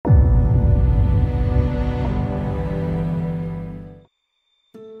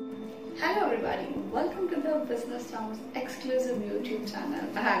another Business Sounds exclusive YouTube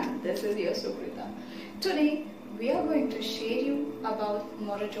channel, and this is your Sukrita. Today we are going to share you about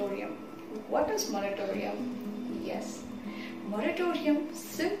moratorium. What is moratorium? Yes, moratorium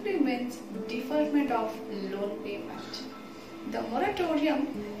simply means deferment of loan payment. The moratorium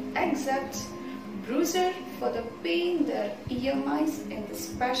exempts borrowers for the paying their EMIs in the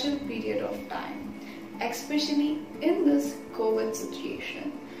special period of time, especially in this COVID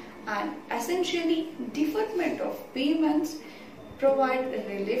situation. And essentially, deferment of payments provide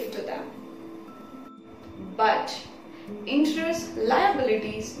relief to them. But interest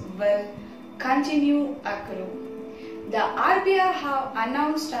liabilities will continue accrue. The RBI have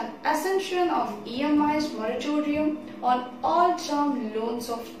announced an extension of EMI's moratorium on all term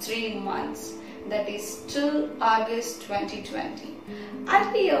loans of 3 months, that is till August 2020.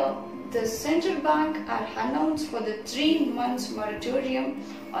 Earlier, the central bank had announced for the 3 months moratorium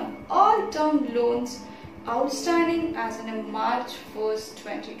on all term loans outstanding as in March 1st,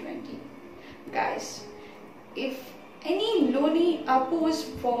 2020. Guys, if any loanee opposed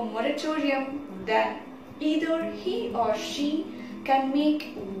for moratorium, then either he or she can make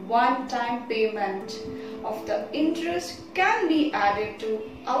one-time payment of the interest can be added to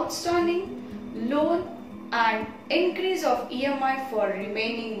outstanding loan and increase of EMI for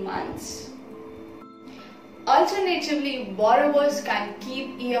remaining months. Alternatively, borrowers can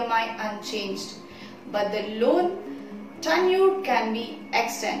keep EMI unchanged, but the loan tenure can be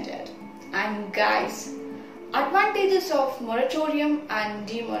extended. And guys, advantages of moratorium and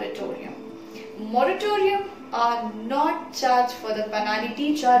demoratorium. Moratorium are not charged for the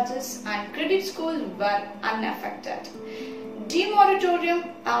penalty charges and credit scores were unaffected.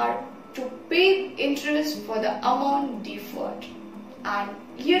 Demoratorium are to pay interest for the amount deferred. And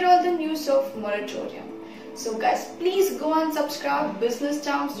here are the news of moratorium. So guys, please go and subscribe Business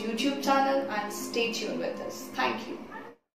Sounds YouTube channel and stay tuned with us. Thank you.